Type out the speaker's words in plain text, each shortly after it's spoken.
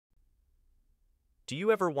Do you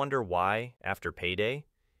ever wonder why, after payday,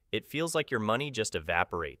 it feels like your money just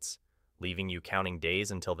evaporates, leaving you counting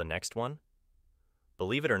days until the next one?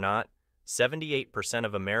 Believe it or not, 78%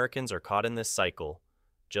 of Americans are caught in this cycle,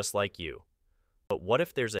 just like you. But what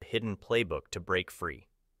if there's a hidden playbook to break free?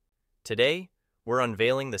 Today, we're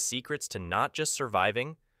unveiling the secrets to not just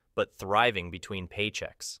surviving, but thriving between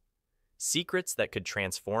paychecks. Secrets that could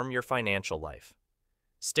transform your financial life.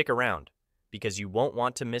 Stick around, because you won't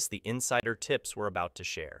want to miss the insider tips we're about to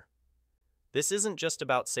share. This isn't just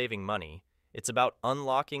about saving money, it's about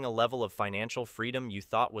unlocking a level of financial freedom you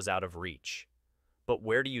thought was out of reach. But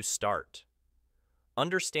where do you start?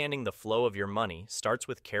 Understanding the flow of your money starts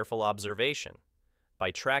with careful observation.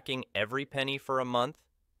 By tracking every penny for a month,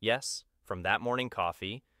 yes, from that morning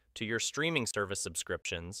coffee to your streaming service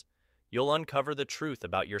subscriptions, you'll uncover the truth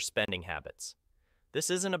about your spending habits. This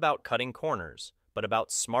isn't about cutting corners, but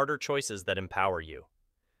about smarter choices that empower you.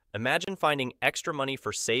 Imagine finding extra money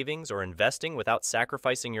for savings or investing without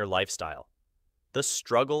sacrificing your lifestyle. The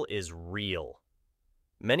struggle is real.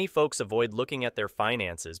 Many folks avoid looking at their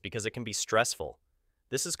finances because it can be stressful.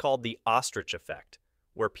 This is called the ostrich effect,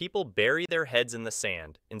 where people bury their heads in the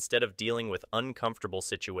sand instead of dealing with uncomfortable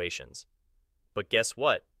situations. But guess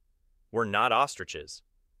what? We're not ostriches.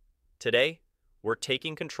 Today, we're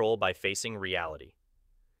taking control by facing reality.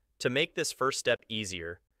 To make this first step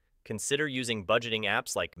easier, consider using budgeting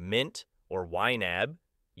apps like Mint or YNAB,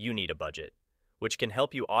 You Need a Budget, which can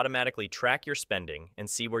help you automatically track your spending and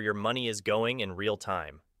see where your money is going in real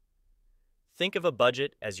time. Think of a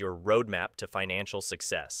budget as your roadmap to financial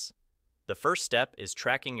success. The first step is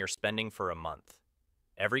tracking your spending for a month.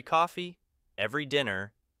 Every coffee, every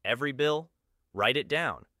dinner, every bill, write it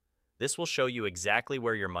down. This will show you exactly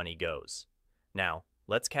where your money goes. Now,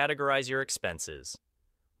 let's categorize your expenses.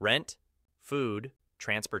 Rent, food,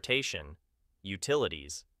 transportation,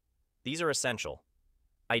 utilities. These are essential.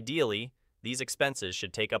 Ideally, these expenses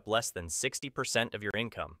should take up less than 60% of your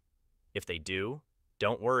income. If they do,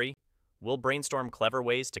 don't worry, we'll brainstorm clever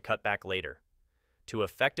ways to cut back later. To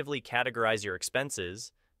effectively categorize your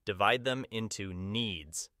expenses, divide them into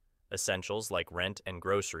needs, essentials like rent and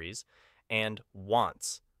groceries, and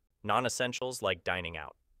wants, non-essentials like dining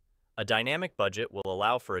out. A dynamic budget will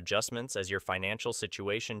allow for adjustments as your financial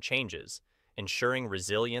situation changes, ensuring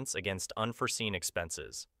resilience against unforeseen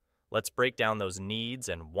expenses. Let's break down those needs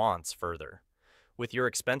and wants further. With your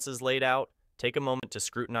expenses laid out, take a moment to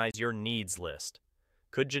scrutinize your needs list.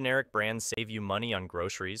 Could generic brands save you money on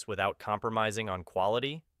groceries without compromising on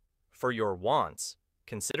quality? For your wants,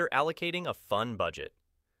 consider allocating a fun budget.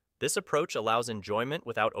 This approach allows enjoyment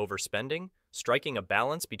without overspending, striking a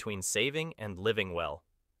balance between saving and living well.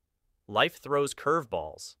 Life throws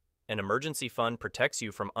curveballs. An emergency fund protects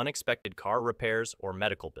you from unexpected car repairs or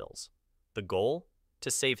medical bills. The goal?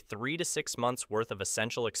 To save 3 to 6 months' worth of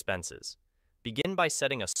essential expenses. Begin by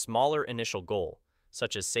setting a smaller initial goal,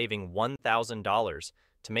 such as saving $1,000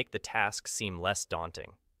 to make the task seem less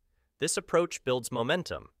daunting. This approach builds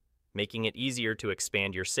momentum, making it easier to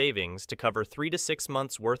expand your savings to cover 3 to 6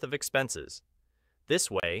 months' worth of expenses.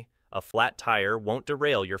 This way, a flat tire won't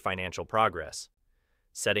derail your financial progress.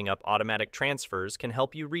 Setting up automatic transfers can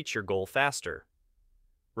help you reach your goal faster.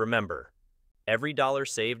 Remember, every dollar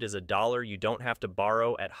saved is a dollar you don't have to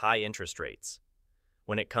borrow at high interest rates.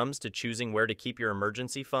 When it comes to choosing where to keep your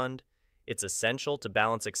emergency fund, it's essential to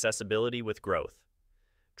balance accessibility with growth.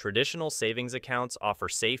 Traditional savings accounts offer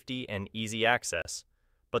safety and easy access,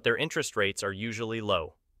 but their interest rates are usually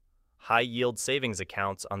low. High-yield savings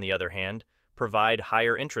accounts, on the other hand, provide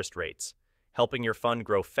higher interest rates, helping your fund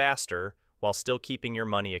grow faster while still keeping your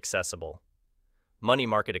money accessible. Money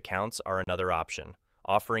market accounts are another option,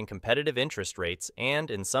 offering competitive interest rates and,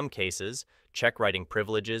 in some cases, check writing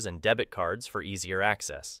privileges and debit cards for easier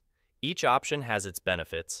access. Each option has its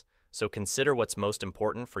benefits, so consider what's most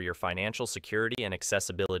important for your financial security and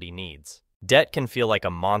accessibility needs. Debt can feel like a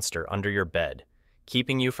monster under your bed,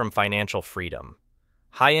 keeping you from financial freedom.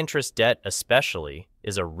 High-interest debt, especially,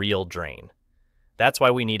 is a real drain. That's why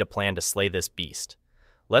we need a plan to slay this beast.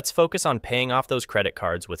 Let's focus on paying off those credit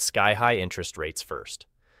cards with sky-high interest rates first.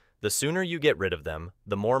 The sooner you get rid of them,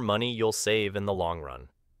 the more money you'll save in the long run.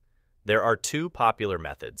 There are 2 popular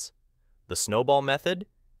methods, the snowball method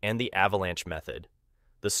and the avalanche method.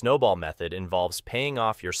 The snowball method involves paying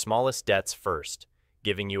off your smallest debts first,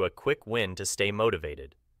 giving you a quick win to stay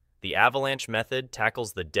motivated. The avalanche method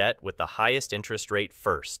tackles the debt with the highest interest rate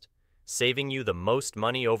first, saving you the most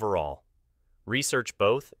money overall. Research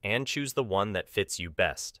both and choose the one that fits you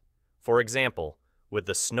best. For example, with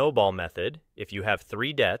the snowball method, if you have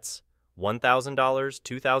 3 debts, $1,000,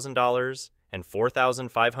 $2,000, and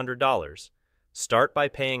 $4,500, Start by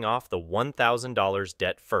paying off the $1,000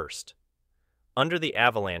 debt first. Under the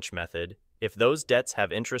avalanche method, if those debts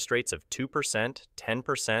have interest rates of 2%,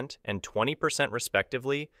 10%, and 20%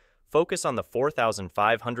 respectively, focus on the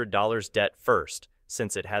 $4,500 debt first,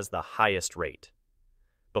 since it has the highest rate.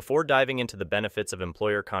 Before diving into the benefits of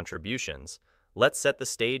employer contributions, let's set the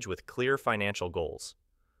stage with clear financial goals.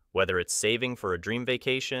 Whether it's saving for a dream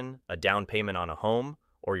vacation, a down payment on a home,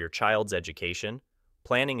 or your child's education,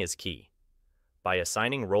 planning is key. By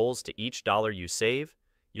assigning roles to each dollar you save,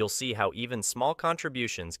 you'll see how even small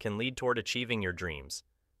contributions can lead toward achieving your dreams,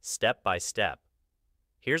 step by step.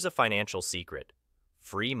 Here's a financial secret: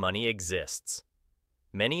 free money exists.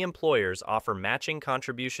 Many employers offer matching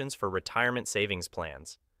contributions for retirement savings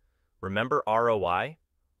plans. Remember ROI,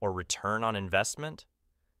 or return on investment?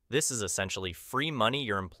 This is essentially free money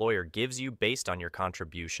your employer gives you based on your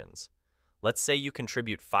contributions. Let's say you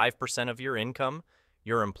contribute 5% of your income,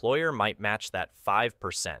 your employer might match that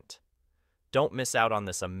 5%. Don't miss out on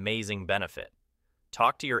this amazing benefit.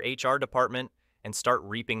 Talk to your HR department and start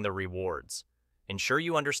reaping the rewards. Ensure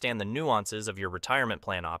you understand the nuances of your retirement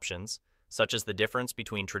plan options, such as the difference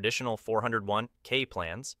between traditional 401k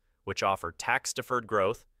plans, which offer tax-deferred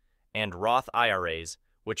growth, and Roth IRAs,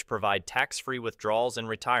 which provide tax-free withdrawals in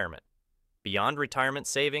retirement. Beyond retirement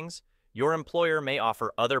savings, your employer may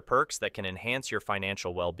offer other perks that can enhance your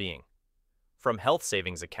financial well-being. From health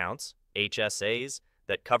savings accounts, HSAs,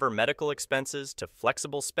 that cover medical expenses to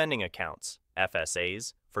flexible spending accounts,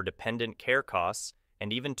 FSAs, for dependent care costs,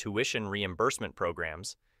 and even tuition reimbursement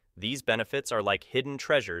programs, these benefits are like hidden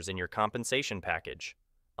treasures in your compensation package.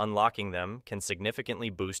 Unlocking them can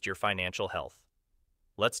significantly boost your financial health.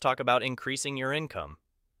 Let's talk about increasing your income.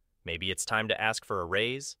 Maybe it's time to ask for a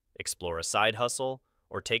raise, explore a side hustle,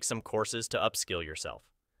 or take some courses to upskill yourself.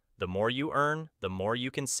 The more you earn, the more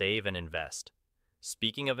you can save and invest.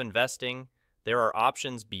 Speaking of investing, there are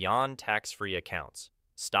options beyond tax-free accounts.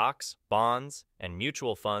 Stocks, bonds, and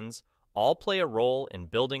mutual funds all play a role in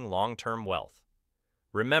building long-term wealth.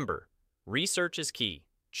 Remember, research is key.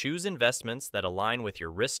 Choose investments that align with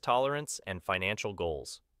your risk tolerance and financial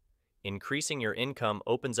goals. Increasing your income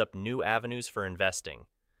opens up new avenues for investing.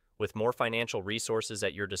 With more financial resources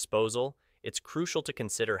at your disposal, it's crucial to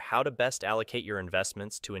consider how to best allocate your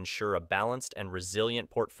investments to ensure a balanced and resilient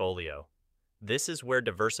portfolio. This is where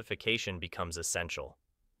diversification becomes essential.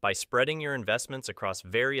 By spreading your investments across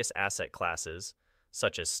various asset classes,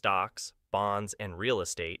 such as stocks, bonds, and real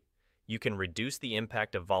estate, you can reduce the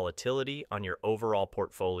impact of volatility on your overall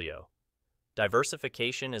portfolio.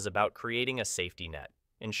 Diversification is about creating a safety net,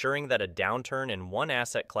 ensuring that a downturn in one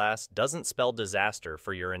asset class doesn't spell disaster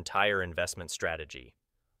for your entire investment strategy.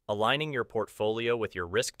 Aligning your portfolio with your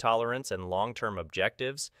risk tolerance and long-term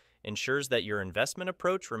objectives ensures that your investment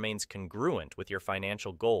approach remains congruent with your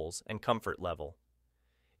financial goals and comfort level.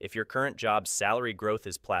 If your current job's salary growth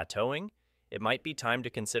is plateauing, it might be time to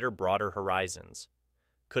consider broader horizons.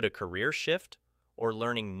 Could a career shift or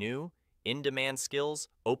learning new, in-demand skills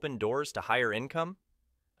open doors to higher income?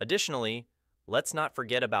 Additionally, let's not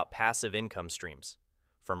forget about passive income streams.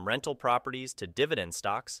 From rental properties to dividend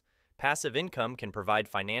stocks, passive income can provide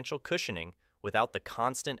financial cushioning without the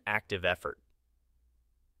constant active effort.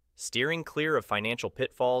 Steering clear of financial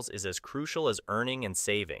pitfalls is as crucial as earning and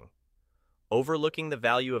saving. Overlooking the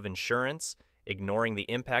value of insurance, ignoring the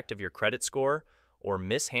impact of your credit score, or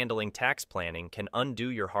mishandling tax planning can undo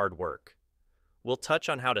your hard work. We'll touch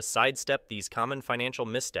on how to sidestep these common financial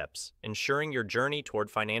missteps, ensuring your journey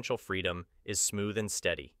toward financial freedom is smooth and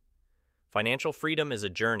steady. Financial freedom is a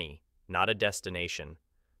journey, not a destination.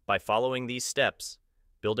 By following these steps,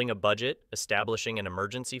 building a budget, establishing an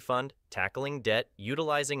emergency fund, tackling debt,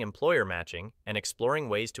 utilizing employer matching, and exploring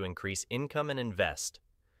ways to increase income and invest,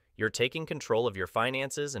 you're taking control of your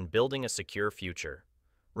finances and building a secure future.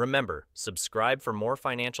 Remember, subscribe for more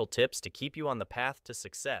financial tips to keep you on the path to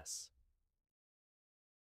success.